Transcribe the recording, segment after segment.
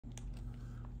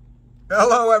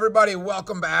Hello, everybody.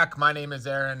 Welcome back. My name is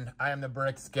Aaron. I am the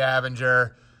Brick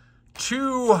Scavenger.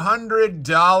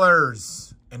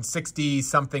 $200 and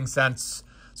 60-something cents.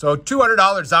 So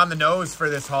 $200 on the nose for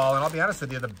this haul. And I'll be honest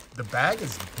with you, the bag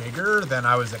is bigger than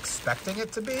I was expecting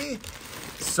it to be.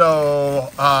 So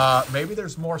maybe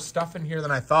there's more stuff in here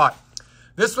than I thought.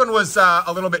 This one was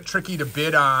a little bit tricky to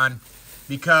bid on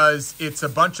because it's a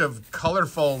bunch of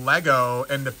colorful Lego,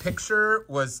 and the picture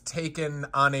was taken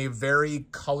on a very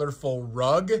colorful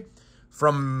rug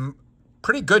from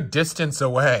pretty good distance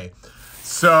away.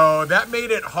 So that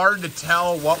made it hard to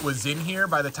tell what was in here.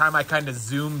 By the time I kind of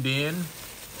zoomed in,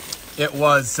 it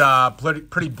was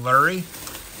pretty blurry.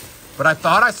 But I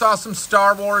thought I saw some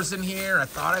Star Wars in here. I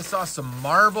thought I saw some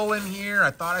Marvel in here.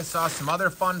 I thought I saw some other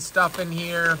fun stuff in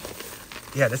here.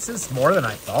 Yeah, this is more than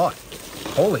I thought.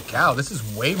 Holy cow, this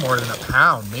is way more than a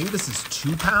pound. Maybe this is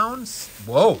 2 pounds?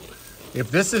 Whoa.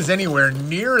 If this is anywhere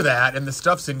near that and the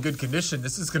stuff's in good condition,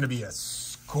 this is going to be a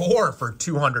score for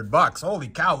 200 bucks. Holy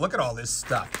cow, look at all this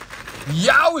stuff.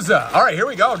 Yowza. All right, here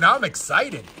we go. Now I'm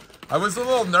excited. I was a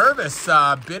little nervous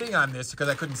bidding on this because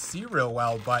I couldn't see real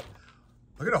well, but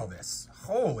look at all this.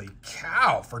 Holy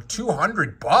cow, for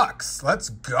 200 bucks. Let's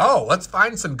go. Let's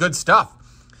find some good stuff.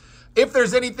 If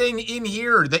there's anything in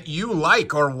here that you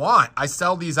like or want, I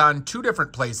sell these on 2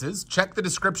 different places. Check the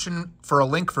description for a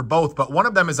link for both, but one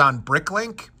of them is on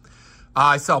Bricklink.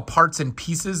 I sell parts and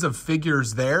pieces of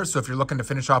figures there, so if you're looking to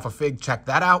finish off a fig, check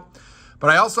that out. But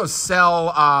I also sell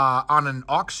on an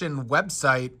auction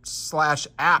website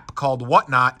 / app called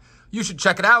Whatnot. You should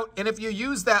check it out, and if you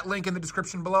use that link in the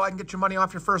description below, I can get you money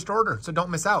off your first order, so don't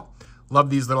miss out. Love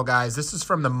these little guys. This is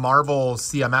from the Marvel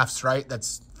CMFs, right?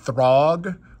 That's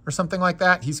Throg or something like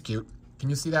that. He's cute. Can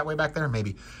you see that way back there?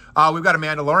 Maybe. We've got a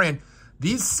Mandalorian.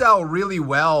 These sell really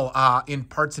well in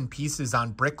parts and pieces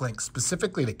on Bricklink,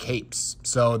 specifically the capes.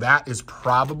 So that is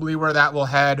probably where that will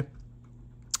head.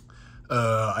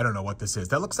 I don't know what this is.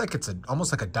 That looks like it's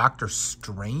almost like a Doctor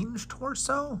Strange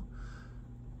torso.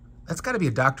 That's got to be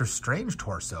a Doctor Strange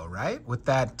torso, right? With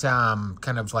that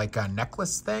kind of like a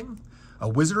necklace thing. A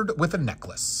wizard with a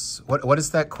necklace. What is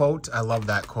that quote? I love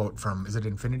that quote from, is it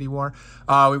Infinity War?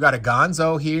 We've got a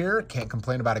Gonzo here. Can't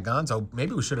complain about a Gonzo.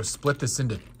 Maybe we should have split this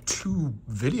into 2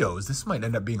 videos. This might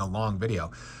end up being a long video.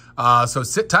 So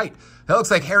sit tight. That looks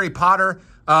like Harry Potter.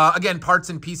 Again, parts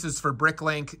and pieces for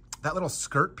Bricklink. That little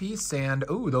skirt piece and,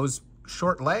 ooh, those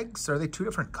short legs. Are they 2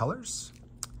 different colors?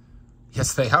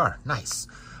 Yes, they are. Nice.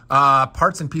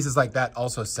 Parts and pieces like that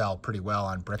also sell pretty well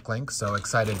on Bricklink. So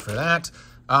excited for that.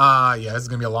 Yeah, this is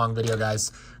going to be a long video,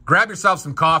 guys. Grab yourself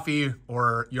some coffee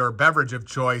or your beverage of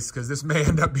choice because this may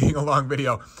end up being a long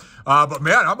video. But,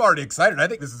 man, I'm already excited. I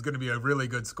think this is going to be a really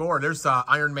good score. There's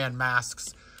Iron Man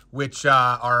masks, which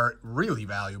are really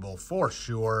valuable for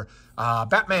sure.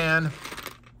 Batman.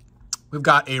 We've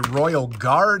got a Royal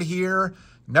Guard here.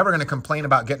 Never going to complain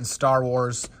about getting Star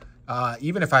Wars,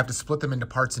 even if I have to split them into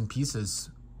parts and pieces.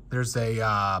 There's a,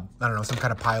 I don't know, some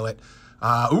kind of pilot.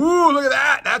 Ooh, look at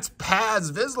that. That's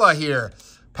Paz Vizsla here.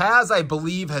 Paz, I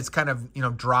believe, has kind of,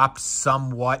 dropped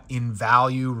somewhat in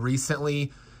value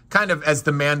recently. Kind of as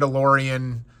the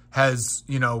Mandalorian has,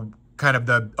 kind of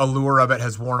the allure of it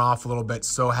has worn off a little bit,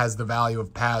 so has the value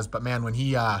of Paz. But, man, when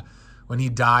he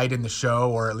died in the show,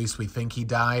 or at least we think he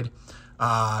died,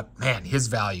 man, his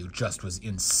value just was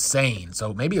insane.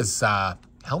 So maybe his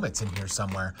helmet's in here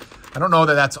somewhere. I don't know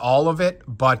that that's all of it,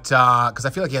 but because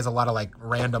I feel like he has a lot of like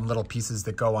random little pieces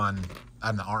that go on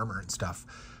the armor and stuff.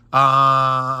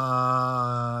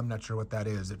 I'm not sure what that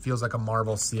is. It feels like a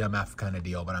Marvel CMF kind of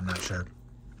deal, but I'm not sure.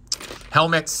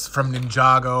 Helmets from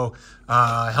Ninjago.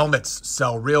 Helmets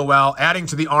sell real well. Adding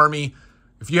to the army.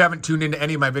 If you haven't tuned into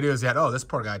any of my videos yet, oh, this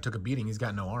poor guy took a beating. He's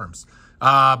got no arms.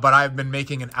 But I've been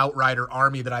making an Outrider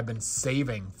army that I've been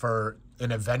saving for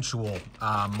an eventual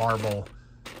Marvel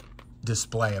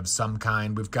display of some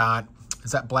kind. We've got,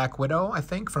 is that Black Widow, I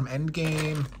think, from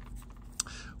Endgame?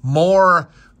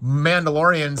 More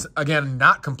Mandalorians. Again,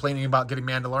 not complaining about getting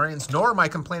Mandalorians, nor am I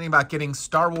complaining about getting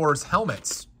Star Wars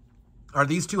helmets. Are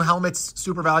these 2 helmets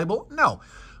super valuable? No.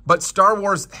 But Star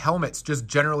Wars helmets, just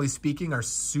generally speaking, are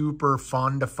super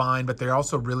fun to find, but they're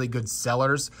also really good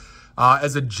sellers.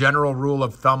 As a general rule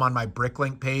of thumb on my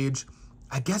Bricklink page,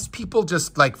 I guess people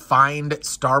just like find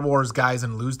Star Wars guys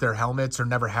and lose their helmets or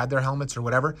never had their helmets or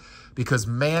whatever, because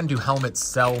man, do helmets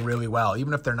sell really well.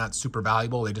 Even if they're not super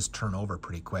valuable, they just turn over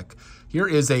pretty quick. Here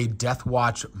is a Death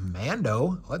Watch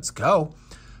Mando. Let's go.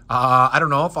 I don't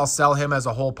know if I'll sell him as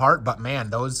a whole part, but man,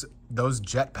 those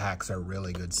jetpacks are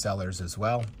really good sellers as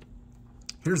well.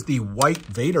 Here's the white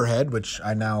Vader head, which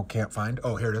I now can't find.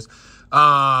 Oh, here it is.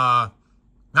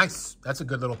 Nice. That's a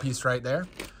good little piece right there.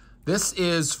 This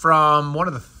is from one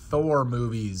of the Thor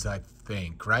movies, I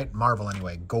think, right? Marvel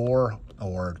anyway. Gore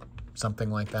or something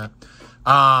like that.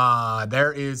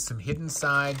 There is some Hidden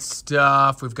Side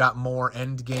stuff. We've got more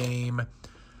Endgame.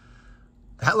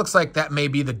 That looks like that may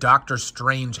be the Doctor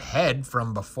Strange head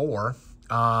from before.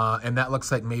 And that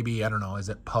looks like maybe, I don't know, is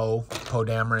it Poe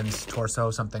Dameron's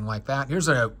torso, something like that. Here's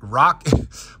a rock.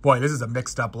 Boy, this is a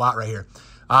mixed up lot right here.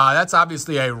 That's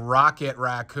obviously a Rocket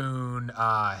Raccoon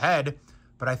head,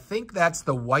 but I think that's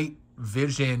the White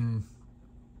Vision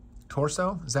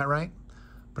torso. Is that right?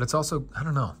 But it's also, I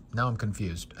don't know. Now I'm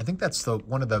confused. I think that's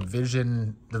one of the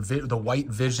Vision, the White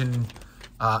Vision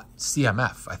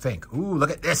CMF, I think. Ooh, look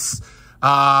at this.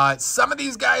 Some of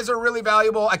these guys are really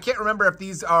valuable. I can't remember if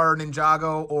these are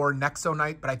Ninjago or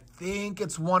Nexonite, but I think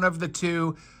it's one of the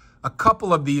two. A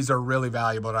couple of these are really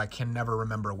valuable, but I can never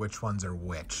remember which ones are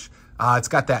which. It's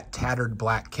got that tattered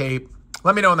black cape.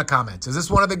 Let me know in the comments. Is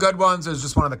this one of the good ones or is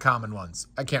this one of the common ones?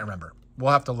 I can't remember.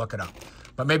 We'll have to look it up.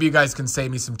 But maybe you guys can save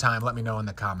me some time. Let me know in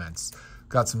the comments.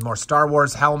 Got some more Star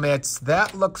Wars helmets.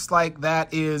 That looks like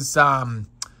that is one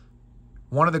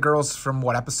of the girls from,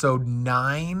 what, episode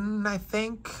 9, I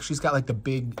think? She's got like the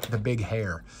big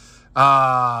hair.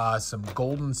 Some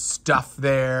golden stuff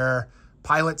there.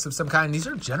 Pilots of some kind. These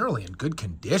are generally in good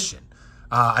condition.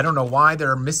 I don't know why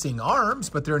they're missing arms,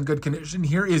 but they're in good condition.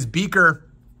 Here is Beaker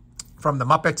from the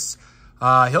Muppets.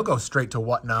 He'll go straight to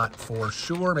Whatnot for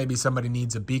sure. Maybe somebody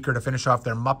needs a Beaker to finish off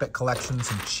their Muppet collection.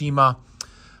 Some Chima.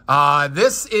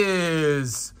 This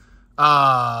is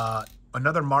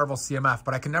another Marvel CMF,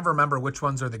 but I can never remember which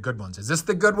ones are the good ones. Is this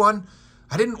the good one?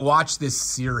 I didn't watch this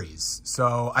series,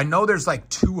 so I know there's like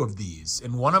 2 of these,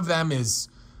 and one of them is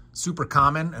super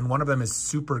common, and one of them is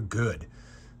super good.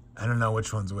 I don't know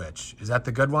which one's which. Is that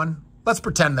the good one? Let's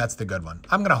pretend that's the good one.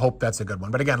 I'm going to hope that's a good one.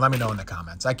 But again, let me know in the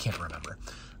comments. I can't remember.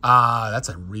 That's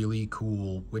a really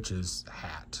cool witch's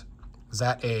hat. Is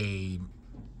that a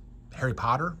Harry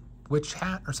Potter witch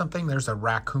hat or something? There's a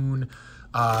raccoon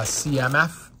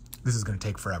CMF. This is going to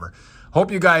take forever.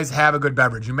 Hope you guys have a good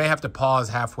beverage. You may have to pause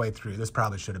halfway through. This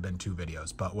probably should have been 2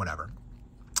 videos, but whatever.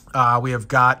 We have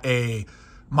got a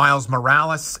Miles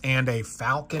Morales and a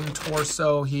Falcon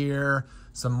torso here.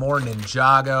 Some more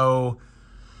Ninjago.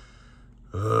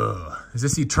 Is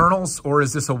this Eternals or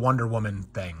is this a Wonder Woman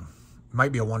thing?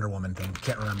 Might be a Wonder Woman thing.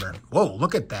 Can't remember. Whoa,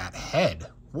 look at that head.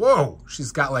 Whoa,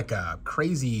 she's got like a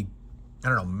crazy, I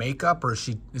don't know, makeup, or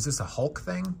is this a Hulk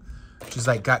thing? She's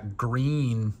like got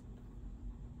green.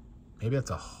 Maybe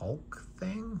that's a Hulk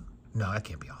thing? No, that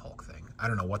can't be a Hulk thing. I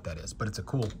don't know what that is, but it's a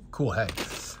cool head.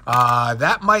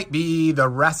 That might be the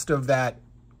rest of that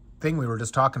thing we were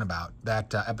just talking about,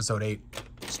 that episode 8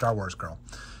 Star Wars girl.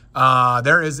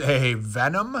 There is a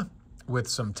Venom with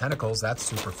some tentacles. That's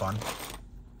super fun.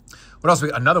 What else?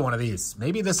 Another one of these.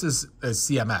 Maybe this is a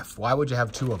CMF. Why would you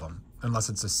have 2 of them unless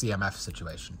it's a CMF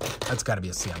situation? That's got to be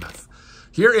a CMF.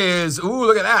 Here is, ooh,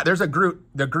 look at that. There's a Groot,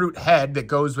 the Groot head that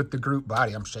goes with the Groot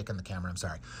body. I'm shaking the camera, I'm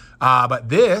sorry. But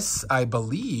this, I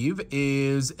believe,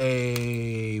 is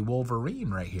a Wolverine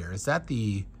right here. Is that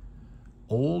the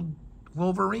old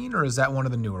Wolverine or is that one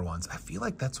of the newer ones? I feel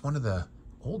like that's one of the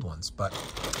old ones, but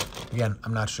again,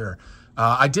 I'm not sure.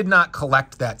 I did not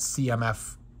collect that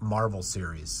CMF Marvel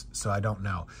series, so I don't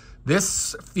know.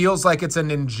 This feels like it's a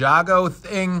Ninjago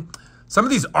thing. Some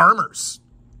of these armors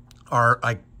are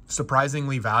like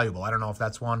surprisingly valuable. I don't know if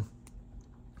that's one,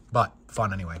 but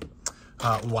fun anyway.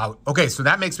 Wow. Okay, so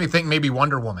that makes me think maybe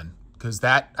Wonder Woman, because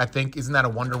that, I think, isn't that a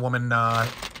Wonder Woman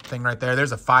thing right there?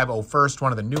 There's a 501st,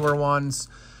 one of the newer ones.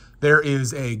 There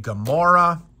is a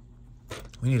Gamora.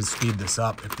 We need to speed this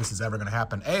up if this is ever going to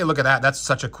happen. Hey, look at that. That's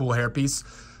such a cool hairpiece.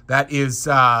 That is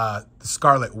the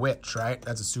Scarlet Witch, right?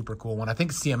 That's a super cool one. I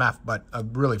think CMF, but a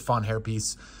really fun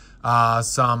hairpiece.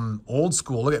 Some old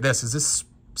school. Look at this. Is this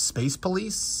Space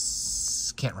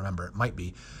Police? Can't remember. It might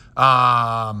be.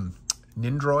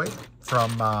 Nindroid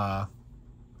from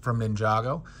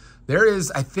Ninjago. There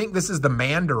is, I think this is the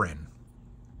Mandarin.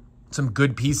 Some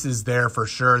good pieces there for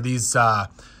sure. These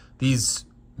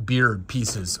beard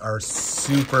pieces are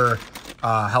super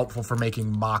helpful for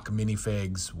making mock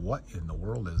minifigs. What in the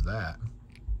world is that?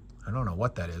 I don't know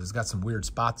what that is. It's got some weird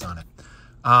spots on it.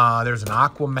 There's an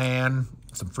Aquaman,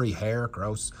 some free hair,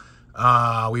 gross.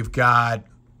 We've got,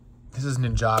 this is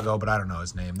Ninjago, but I don't know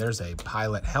his name. There's a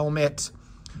pilot helmet.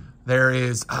 There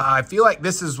is, I feel like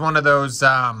this is one of those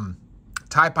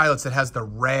TIE pilots that has the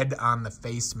red on the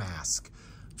face mask.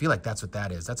 I feel like that's what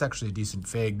that is. That's actually a decent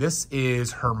fig. This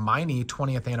is Hermione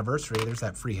 20th anniversary. There's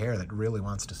that free hair that really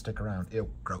wants to stick around. Ew,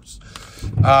 gross.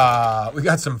 We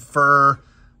got some fur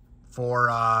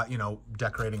for, you know,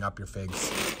 decorating up your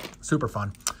figs. Super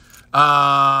fun.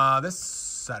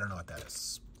 This Force. I don't know what that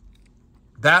is.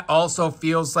 That also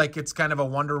feels like it's kind of a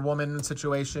Wonder Woman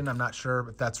situation. I'm not sure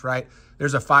if that's right.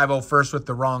 There's a 501st with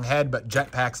the wrong head, but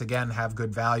jetpacks, again, have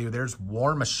good value. There's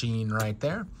War Machine right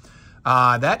there.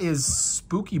 That is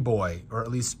Spooky Boy, or at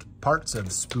least parts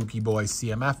of Spooky Boy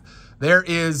CMF. There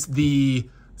is the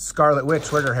Scarlet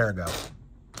Witch. Where'd her hair go?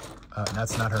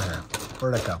 That's not her hair.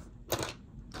 Where'd it go?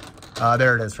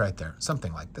 There it is right there.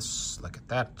 Something like this. Look at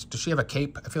that. Does she have a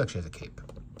cape? I feel like she has a cape.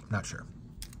 Not sure.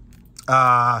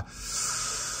 I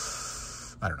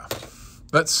don't know.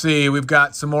 Let's see. We've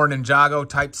got some more Ninjago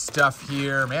type stuff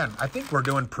here. Man, I think we're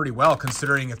doing pretty well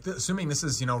considering, assuming this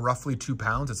is, you know, roughly 2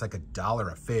 pounds, it's like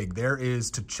 $1 a fig. There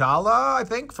is T'Challa, I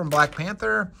think, from Black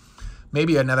Panther.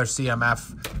 Maybe another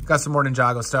CMF. Got some more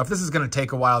Ninjago stuff. This is going to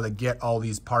take a while to get all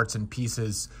these parts and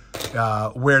pieces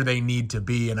where they need to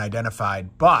be and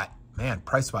identified. But, man,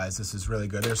 price-wise, this is really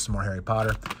good. There's some more Harry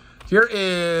Potter. Here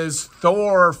is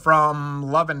Thor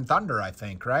from Love and Thunder, I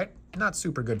think, right? Not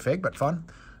super good fig, but fun.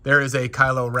 There is a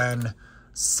Kylo Ren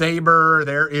saber.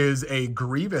 There is a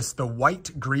Grievous, the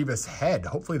white Grievous head.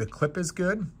 Hopefully the clip is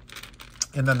good.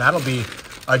 And then that'll be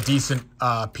a decent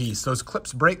piece. Those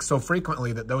clips break so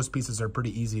frequently that those pieces are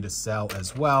pretty easy to sell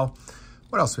as well.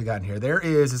 What else we got in here? There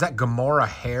is that Gamora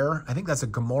hair? I think that's a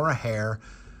Gamora hair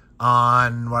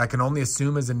on what I can only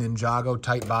assume is a Ninjago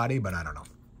type body, but I don't know.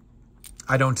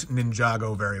 I don't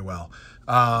Ninjago very well.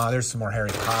 There's some more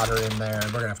Harry Potter in there.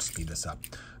 We're going to have to speed this up.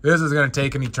 This is going to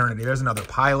take an eternity. There's another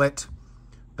pilot.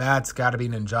 That's got to be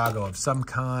Ninjago of some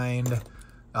kind.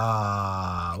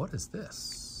 What is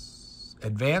this?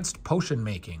 Advanced Potion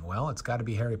Making. Well, it's got to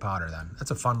be Harry Potter then.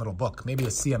 That's a fun little book. Maybe a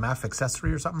CMF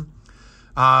accessory or something.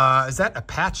 Is that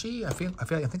Apache? I think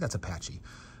that's Apache.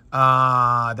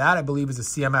 That, I believe, is a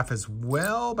CMF as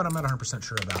well, but I'm not 100%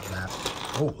 sure about that.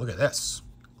 Oh, look at this.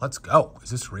 Let's go.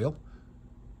 Is this real?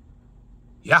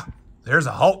 Yeah, there's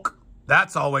a Hulk.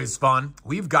 That's always fun.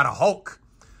 We've got a Hulk.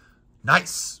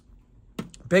 Nice.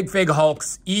 Big fig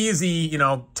Hulks. Easy, you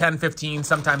know, 10, 15,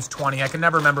 sometimes 20. I can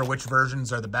never remember which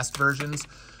versions are the best versions,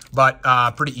 but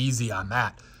pretty easy on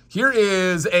that. Here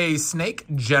is a Snake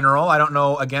General. I don't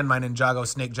know, again, my Ninjago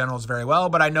Snake Generals very well,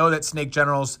 but I know that Snake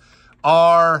Generals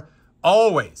are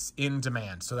always in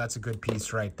demand. So that's a good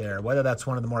piece right there. Whether that's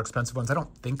one of the more expensive ones, I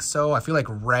don't think so. I feel like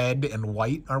red and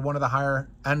white are one of the higher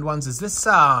end ones. Is this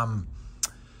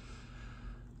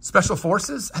Special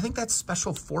Forces? I think that's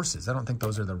Special Forces. I don't think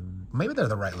those are maybe they're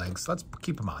the right legs. Let's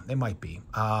keep them on. They might be.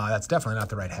 That's definitely not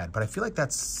the right head, but I feel like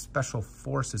that's Special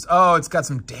Forces. Oh, it's got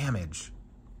some damage.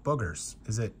 Boogers.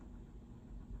 Is it?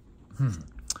 I'm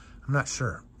not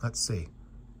sure. Let's see.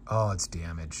 Oh, it's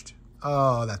damaged.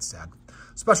 Oh, that's sad.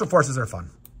 Special Forces are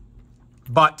fun,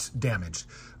 but damaged.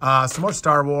 Some more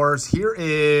Star Wars. Here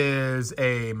is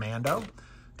a Mando.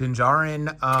 Din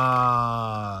Djarin.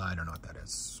 I don't know what that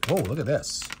is. Whoa, look at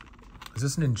this. Is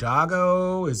this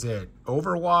Ninjago? Is it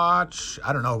Overwatch?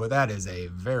 I don't know, but that is a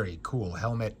very cool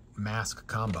helmet mask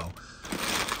combo.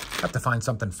 Have to find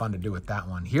something fun to do with that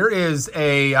one. Here is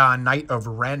a Knight of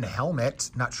Ren helmet.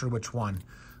 Not sure which one.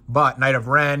 But Knight of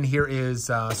Ren, here is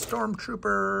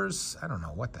Stormtroopers. I don't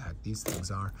know what the heck these things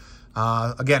are.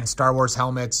 Again, Star Wars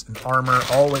helmets and armor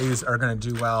always are going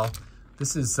to do well.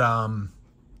 This is a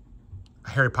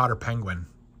Harry Potter penguin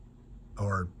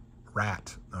or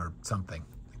rat or something.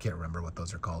 I can't remember what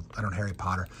those are called. I don't Harry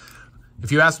Potter.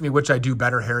 If you ask me which I do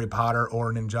better, Harry Potter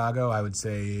or Ninjago, I would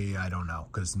say I don't know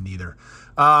because neither.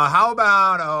 How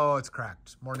about, oh, it's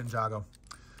cracked. More Ninjago.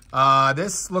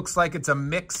 This looks like it's a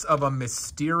mix of a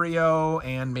Mysterio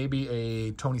and maybe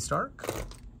a Tony Stark.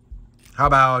 How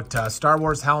about Star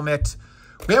Wars helmet?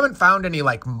 We haven't found any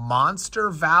like monster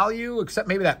value except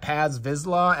maybe that Paz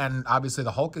Vizsla, and obviously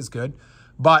the Hulk is good.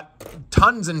 But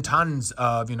tons and tons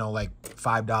of, you know, like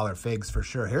 $5 figs for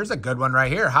sure. Here's a good one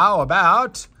right here. How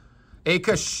about a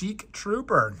Kashyyyk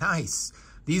Trooper? Nice.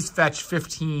 These fetch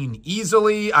 15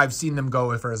 easily. I've seen them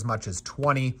go for as much as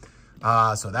 20.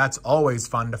 So that's always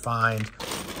fun to find.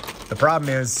 The problem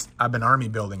is I've been army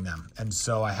building them, and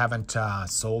so I haven't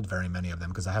sold very many of them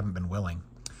because I haven't been willing.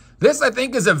 This, I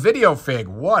think, is a video fig.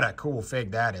 What a cool fig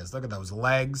that is. Look at those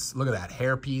legs. Look at that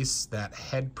hairpiece. That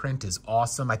head print is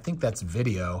awesome. I think that's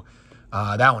video.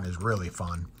 That one is really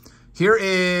fun. Here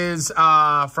is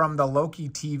from the Loki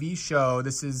TV show.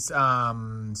 This is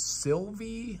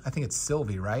Sylvie. I think it's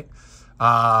Sylvie, right?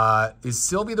 Is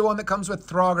Sylvie the one that comes with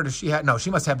Throg, or does she have... No, she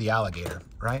must have the alligator,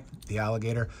 right? The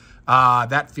alligator.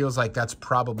 That feels like that's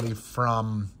probably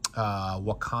from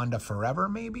Wakanda Forever,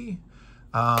 maybe?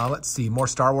 Let's see. More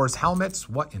Star Wars helmets.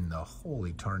 What in the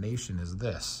holy tarnation is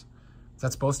this? Is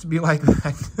that supposed to be like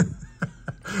that?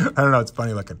 I don't know. It's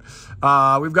funny looking.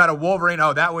 We've got a Wolverine.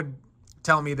 Oh, that would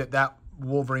tell me that that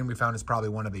Wolverine we found is probably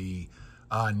one of the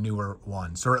newer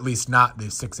ones, or at least not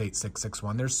the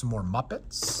 68661. There's some more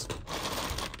Muppets.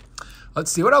 Let's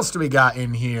see, what else do we got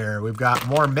in here? We've got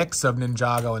more mix of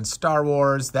Ninjago and Star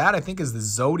Wars. That, I think, is the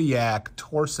Zodiac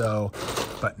torso,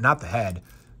 but not the head.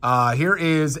 Here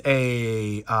is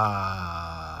a...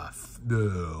 oh,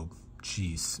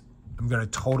 jeez. I'm going to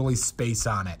totally space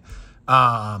on it.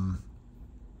 Hawkeye?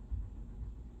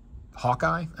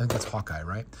 I think that's Hawkeye,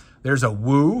 right? There's a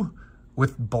Wu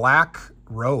with black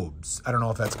robes. I don't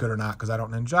know if that's good or not because I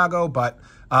don't Ninjago, but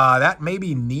that may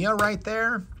be Nia right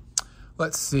there.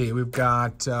 Let's see. We've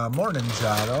got more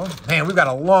Ninjago. Man, we've got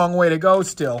a long way to go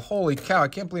still. Holy cow. I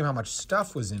can't believe how much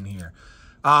stuff was in here.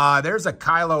 There's a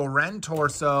Kylo Ren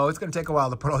torso. It's going to take a while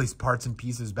to put all these parts and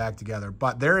pieces back together.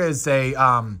 But there is a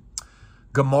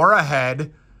Gamora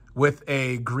head with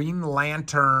a Green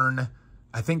Lantern.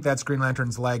 I think that's Green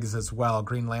Lantern's legs as well.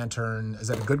 Green Lantern. Is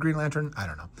that a good Green Lantern? I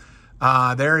don't know.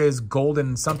 There is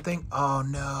golden something. Oh,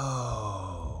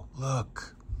 no.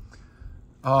 Look.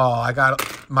 Oh, I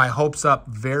got my hopes up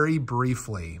very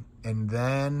briefly and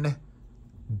then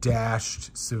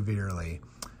dashed severely.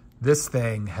 This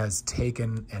thing has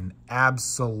taken an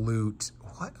absolute...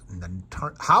 What?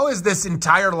 How is this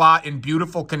entire lot in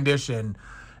beautiful condition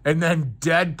and then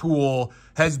Deadpool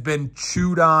has been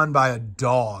chewed on by a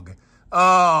dog?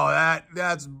 Oh,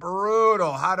 that's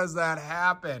brutal. How does that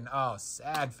happen? Oh,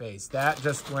 sad face. That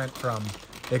just went from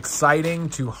exciting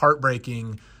to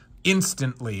heartbreaking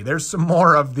instantly. There's some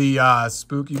more of the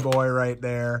Spooky Boy right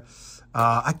there.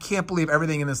 I can't believe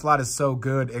everything in this lot is so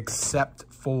good except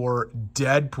for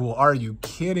Deadpool. Are you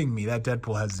kidding me? That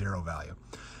Deadpool has 0 value.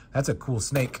 That's a cool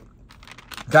snake.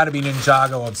 Got to be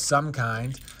Ninjago of some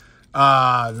kind.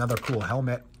 Another cool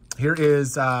helmet. Here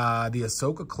is the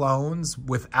Ahsoka clones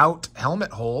without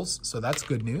helmet holes, so that's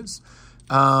good news.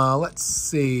 Let's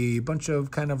see. A bunch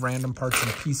of kind of random parts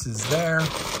and pieces there.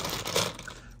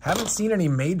 Haven't seen any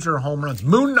major home runs.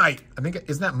 Moon Knight. I think,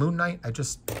 isn't that Moon Knight?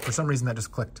 For some reason, that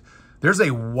just clicked. There's a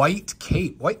white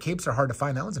cape. White capes are hard to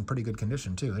find. That one's in pretty good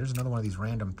condition, too. There's another one of these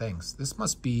random things. This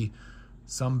must be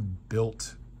some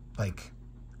built, like,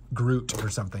 Groot or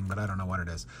something, but I don't know what it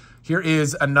is. Here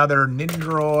is another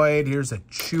Nindroid. Here's a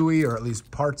Chewie, or at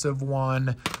least parts of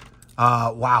one.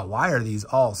 Wow, why are these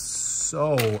all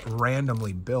so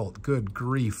randomly built? Good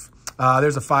grief.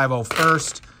 There's a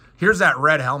 501st. Here's that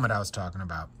red helmet I was talking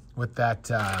about with that,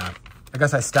 I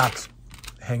guess I stopped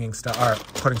hanging stuff, or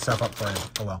putting stuff up for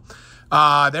it. Oh,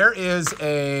 well. There is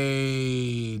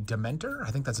a Dementor.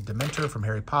 I think that's a Dementor from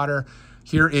Harry Potter.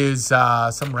 Here is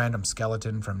some random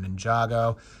skeleton from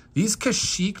Ninjago. These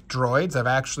Kashyyyk droids I've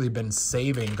actually been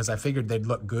saving because I figured they'd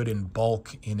look good in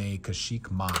bulk in a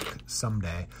Kashyyyk mock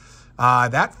someday.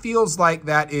 That feels like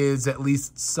that is at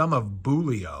least some of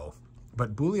Bulio.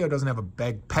 But Bulio doesn't have a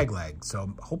peg leg,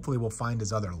 so hopefully we'll find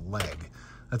his other leg.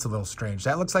 That's a little strange.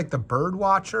 That looks like the Bird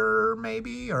Watcher,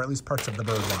 maybe, or at least parts of the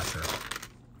Bird Watcher.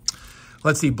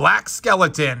 Let's see, Black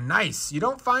Skeleton. Nice. You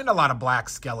don't find a lot of black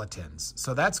skeletons,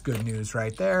 so that's good news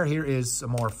right there. Here is some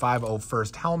more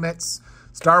 501st helmets.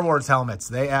 Star Wars helmets,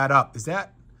 they add up. Is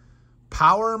that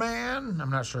Power Man? I'm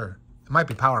not sure. It might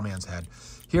be Power Man's head.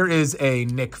 Here is a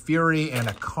Nick Fury and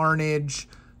a Carnage.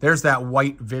 There's that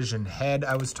White Vision head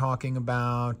I was talking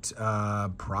about.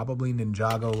 Probably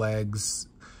Ninjago legs.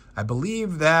 I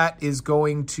believe that is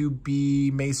going to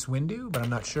be Mace Windu, but I'm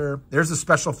not sure. There's a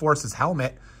Special Forces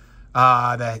helmet.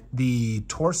 That the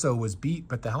torso was beat,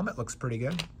 but the helmet looks pretty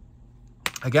good.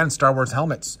 Again, Star Wars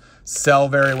helmets sell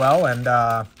very well,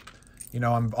 and, you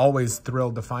know, I'm always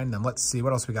thrilled to find them. Let's see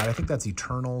what else we got. I think that's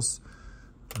Eternals.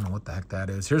 I don't know what the heck that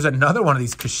is. Here's another one of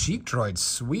these Kashyyyk droids.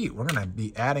 Sweet. We're going to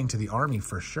be adding to the army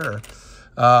for sure.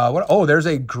 Oh, there's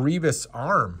a Grievous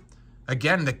arm.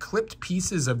 Again, the clipped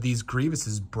pieces of these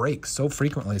Grievouses break so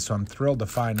frequently, so I'm thrilled to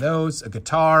find those. A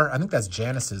guitar. I think that's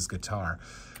Janice's guitar.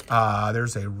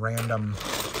 There's a random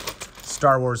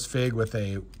Star Wars fig with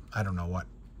a, I don't know what.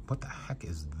 What the heck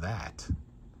is that?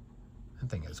 That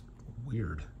thing is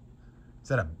weird. Is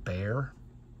that a bear?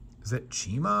 Is it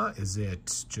Chima? Is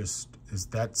it just, is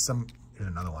that some, here's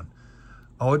another one.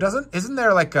 Oh, it doesn't, isn't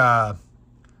there like a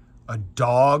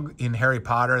dog in Harry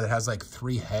Potter that has like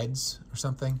 3 heads or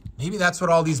something? Maybe that's what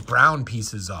all these brown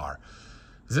pieces are.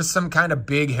 Is this some kind of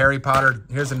big Harry Potter?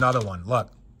 Here's another one. Look,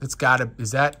 it's gotta,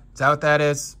 is that what that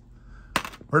is?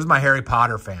 Where's my Harry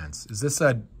Potter fans? Is this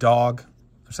a dog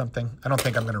or something? I don't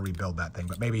think I'm gonna rebuild that thing,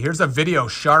 but maybe. Here's a video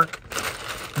shark.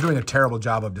 I'm doing a terrible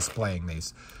job of displaying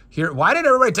these. Here, why did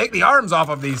everybody take the arms off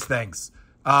of these things?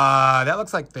 That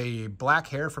looks like the black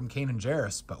hair from Kanan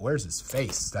Jarrus, but where's his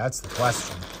face? That's the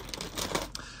question.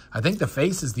 I think the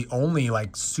face is the only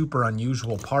like super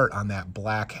unusual part on that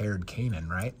black-haired Kanan,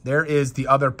 right? There is the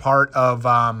other part of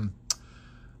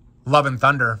Love and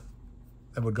Thunder.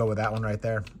 I would go with that one right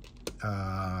there.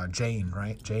 Jane,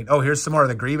 right? Jane. Oh, here's some more of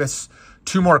the Grievous.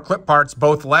 2 more clip parts,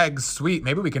 both legs. Sweet.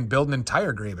 Maybe we can build an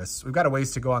entire Grievous. We've got a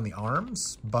ways to go on the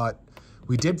arms, but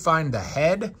we did find the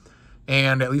head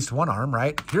and at least one arm,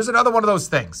 right? Here's another one of those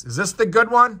things. Is this the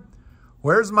good one?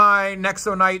 Where's my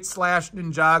Nexo Knight /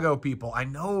 Ninjago people? I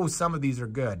know some of these are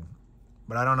good,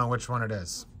 but I don't know which one it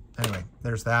is. Anyway,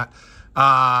 there's that.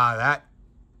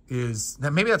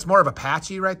 Maybe that's more of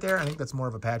Apache right there. I think that's more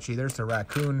of Apache. There's the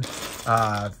raccoon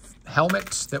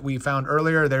helmet that we found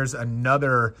earlier. There's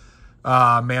another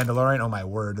Mandalorian. Oh my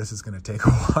word, this is going to take a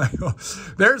while.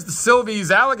 There's the Sylvie's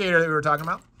alligator that we were talking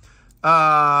about.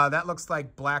 That looks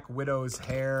like Black Widow's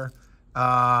hair.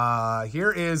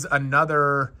 Here is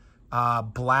another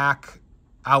black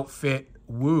outfit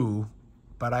Wu,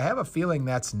 but I have a feeling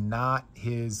that's not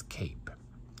his cape.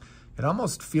 It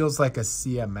almost feels like a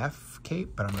CMF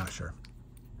cape, but I'm not sure.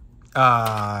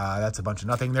 That's a bunch of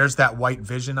nothing. There's that white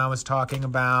vision I was talking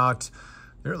about.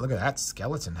 There, look at that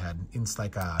skeleton head. It's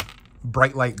like a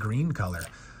bright light green color.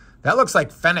 That looks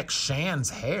like Fennec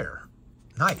Shan's hair.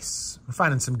 Nice. We're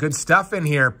finding some good stuff in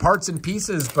here. Parts and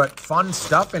pieces, but fun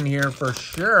stuff in here for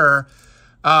sure.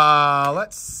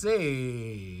 Let's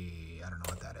see. I don't know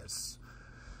what that is.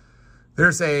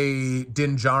 There's a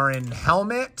Din Djarin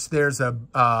helmet. There's a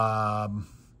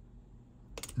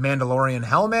Mandalorian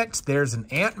helmet. There's an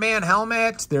Ant-Man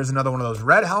helmet. There's another one of those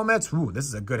red helmets. Ooh, this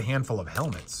is a good handful of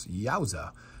helmets.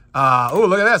 Yowza. Oh,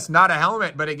 look at this. Not a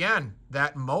helmet, but again,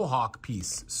 that Mohawk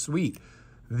piece. Sweet.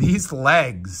 These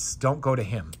legs don't go to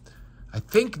him. I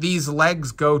think these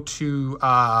legs go to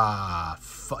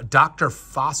Dr.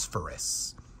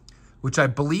 Phosphorus, which I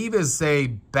believe is a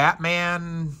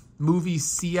Batman movie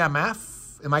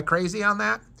CMF. Am I crazy on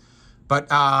that?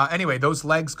 But anyway, those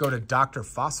legs go to Dr.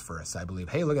 Phosphorus, I believe.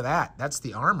 Hey, look at that. That's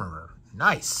the armorer.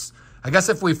 Nice. I guess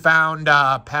if we found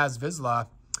Paz Vizsla,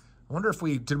 I wonder if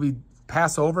did we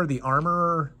pass over the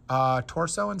armorer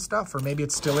torso and stuff? Or maybe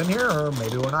it's still in here, or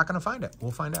maybe we're not going to find it.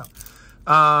 We'll find out.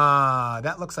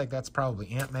 That looks like that's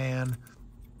probably Ant-Man.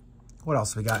 What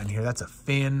else we got in here? That's a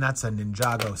fin. That's a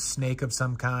Ninjago snake of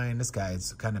some kind. This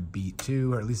guy's kind of beat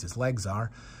too, or at least his legs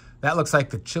are. That looks like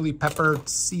the chili pepper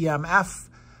CMF.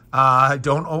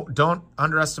 Don't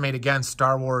underestimate again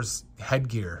Star Wars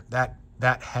headgear. That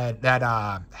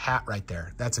hat right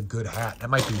there. That's a good hat. That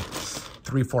might be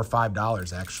 $3, $4,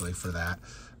 $5 actually for that.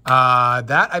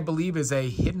 That I believe is a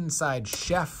hidden side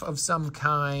chef of some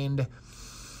kind.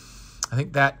 I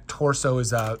think that torso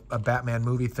is a Batman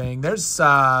movie thing. There's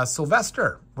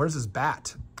Sylvester. Where's his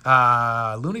bat?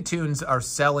 Looney Tunes are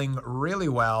selling really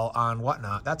well on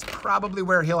Whatnot. That's probably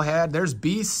where he'll head. There's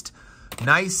Beast.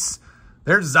 Nice.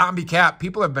 There's Zombie Cap.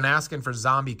 People have been asking for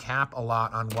Zombie Cap a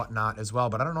lot on Whatnot as well,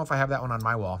 but I don't know if I have that one on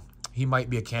my wall. He might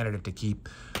be a candidate to keep.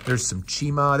 There's some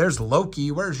Chima. There's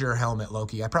Loki. Where's your helmet,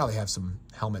 Loki? I probably have some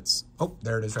helmets. Oh,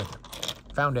 there it is right there.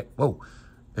 Found it. Whoa.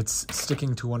 It's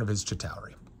sticking to one of his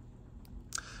Chitauri.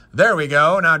 There we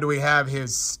go. Now, do we have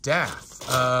his staff?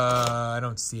 I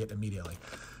don't see it immediately.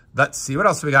 Let's see. What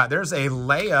else we got? There's a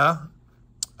Leia.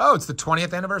 Oh, it's the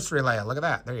 20th anniversary Leia. Look at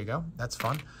that. There you go. That's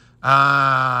fun.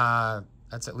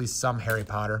 That's at least some Harry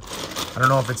Potter. I don't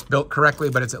know if it's built correctly,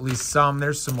 but it's at least some.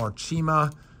 There's some more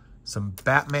Chima. Some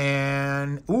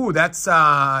Batman. Ooh, that's,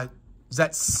 is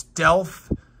that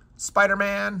Stealth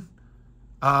Spider-Man?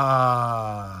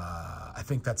 I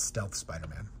think that's Stealth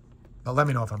Spider-Man. But let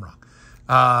me know if I'm wrong.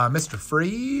 Mr.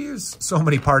 Freeze. So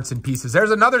many parts and pieces.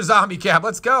 There's another Zombie Cap.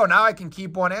 Let's go. Now I can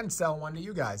keep one and sell one to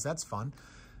you guys. That's fun.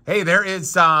 Hey, there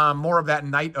is more of that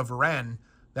Knight of Ren.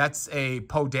 That's a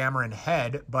Poe Dameron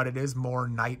head, but it is more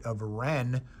Knight of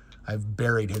Ren. I've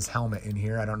buried his helmet in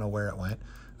here. I don't know where it went.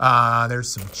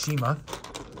 There's some Chima.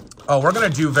 Oh, we're going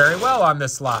to do very well on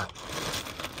this lot.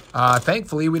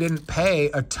 Thankfully, we didn't pay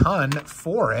a ton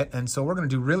for it, and so we're going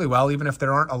to do really well, even if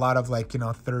there aren't a lot of, like, you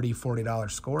know, $30,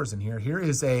 $40 scores in here. Here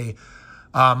is a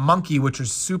monkey, which is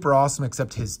super awesome,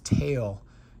 except his tail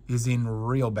is in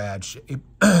real bad shape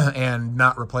and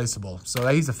not replaceable. So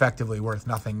he's effectively worth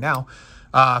nothing now.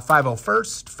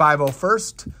 501st,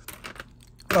 501st.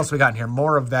 What else we got in here?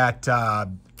 More of that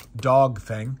dog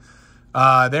thing.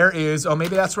 There is, oh,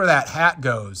 maybe that's where that hat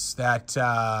goes. That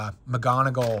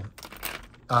McGonagall's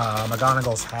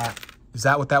hat. Is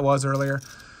that what that was earlier?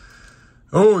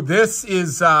 Oh, this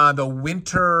is the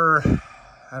Winter,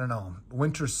 I don't know,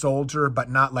 Winter Soldier, but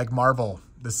not like Marvel,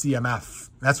 the CMF.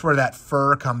 That's where that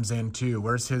fur comes in too.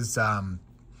 Where's his,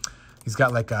 he's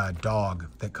got like a dog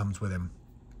that comes with him.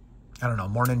 I don't know,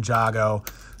 more Ninjago.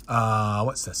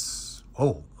 What's this?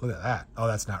 Oh, look at that. Oh,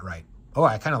 that's not right. Oh,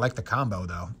 I kind of like the combo,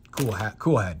 though. Cool hat,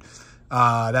 cool head.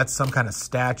 That's some kind of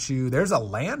statue. There's a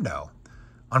Lando.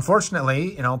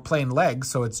 Unfortunately, you know, plain legs,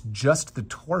 so it's just the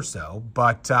torso.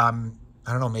 But, I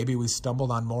don't know, maybe we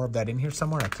stumbled on more of that in here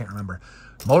somewhere. I can't remember.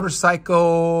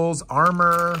 Motorcycles,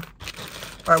 armor.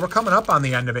 All right, we're coming up on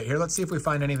the end of it here. Let's see if we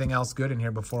find anything else good in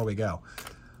here before we go.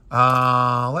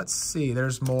 Let's see.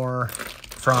 There's more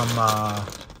from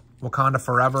Wakanda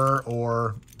Forever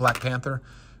or Black Panther.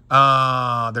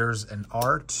 There's an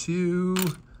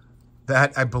R2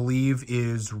 that I believe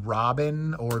is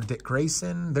Robin or Dick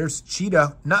Grayson. There's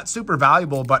Cheetah. Not super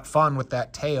valuable, but fun with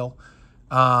that tail.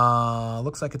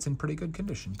 Looks like it's in pretty good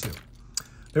condition, too.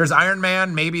 There's Iron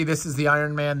Man. Maybe this is the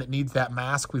Iron Man that needs that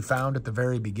mask we found at the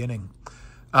very beginning.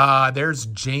 There's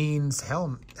Jane's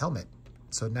helmet.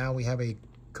 So now we have a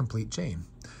complete Jane.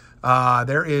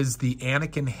 There is the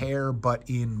Anakin hair, but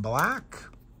in black.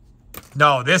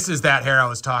 No, this is that hair I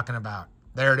was talking about.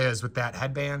 There it is with that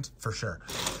headband, for sure.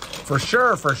 For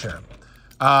sure, for sure.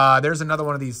 There's another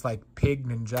one of these, like, pig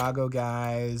Ninjago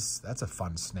guys. That's a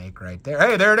fun snake right there.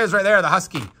 Hey, there it is right there, the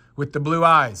husky with the blue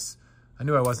eyes. I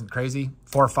knew I wasn't crazy.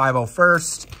 450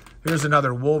 first. Here's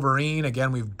another Wolverine.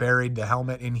 Again, we've buried the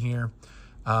helmet in here.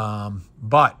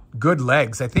 But good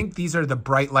legs. I think these are the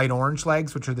bright light orange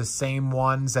legs, which are the same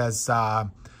ones as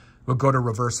we'll go to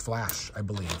Reverse Flash, I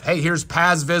believe. Hey, here's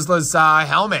Paz Vizsla's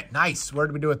helmet. Nice. Where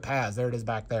did we do with Paz? There it is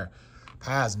back there.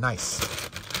 Paz, nice.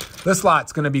 This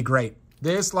lot's going to be great.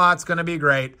 This lot's going to be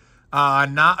great.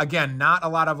 Not a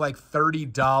lot of like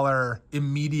 $30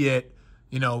 immediate,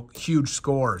 you know, huge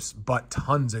scores, but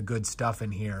tons of good stuff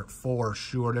in here for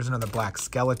sure. There's another black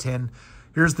skeleton.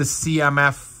 Here's the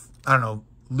CMF, I don't know,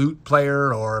 lute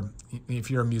player, or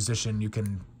if you're a musician, you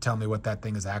can tell me what that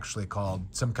thing is actually called.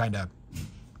 Some kind of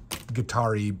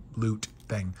guitar-y lute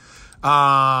thing.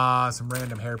 Some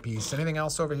random hairpiece. Anything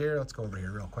else over here? Let's go over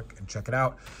here real quick and check it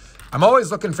out. I'm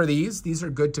always looking for these. These are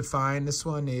good to find. This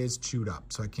one is chewed up,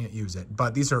 so I can't use it.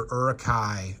 But these are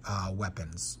Uruk-hai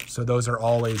weapons. So those are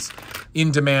always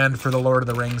in demand for the Lord of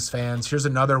the Rings fans. Here's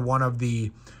another one of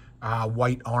the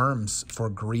white arms for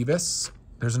Grievous.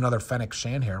 There's another Fennec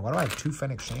Shanhair. Why do I have two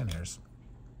Fennec Shanhairs?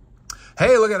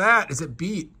 Hey, look at that. Is it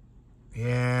beat?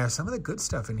 Yeah, some of the good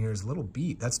stuff in here is a little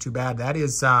beat. That's too bad. That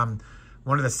is one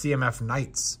of the CMF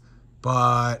Knights,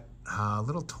 but a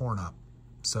little torn up.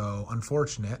 So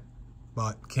unfortunate,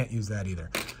 but can't use that either.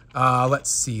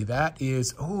 Let's see. That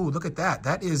is, oh, look at that.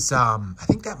 That is, I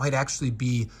think that might actually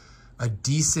be a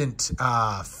decent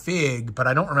fig, but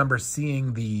I don't remember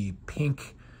seeing the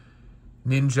pink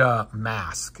ninja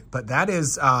mask. But that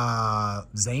is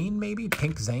Zane, maybe?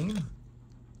 Pink Zane?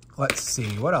 Let's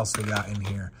see. What else we got in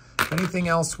here? Anything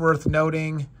else worth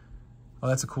noting? Oh,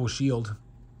 that's a cool shield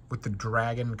with the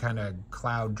dragon, kind of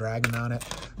cloud dragon on it.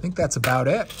 I think that's about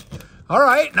it. All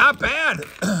right, not bad.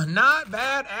 Not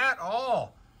bad at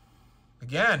all.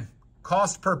 Again,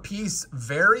 cost per piece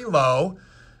very low.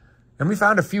 And we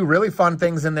found a few really fun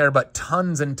things in there, but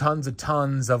tons and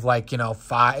tons of like, you know,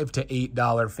 $5 to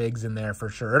 $8 figs in there for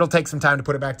sure. It'll take some time to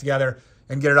put it back together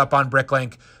and get it up on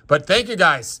Bricklink. But thank you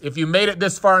guys. If you made it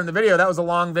this far in the video, that was a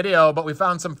long video, but we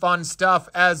found some fun stuff.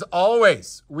 As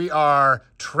always, we are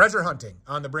treasure hunting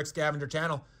on the Brick Scavenger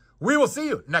channel. We will see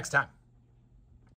you next time.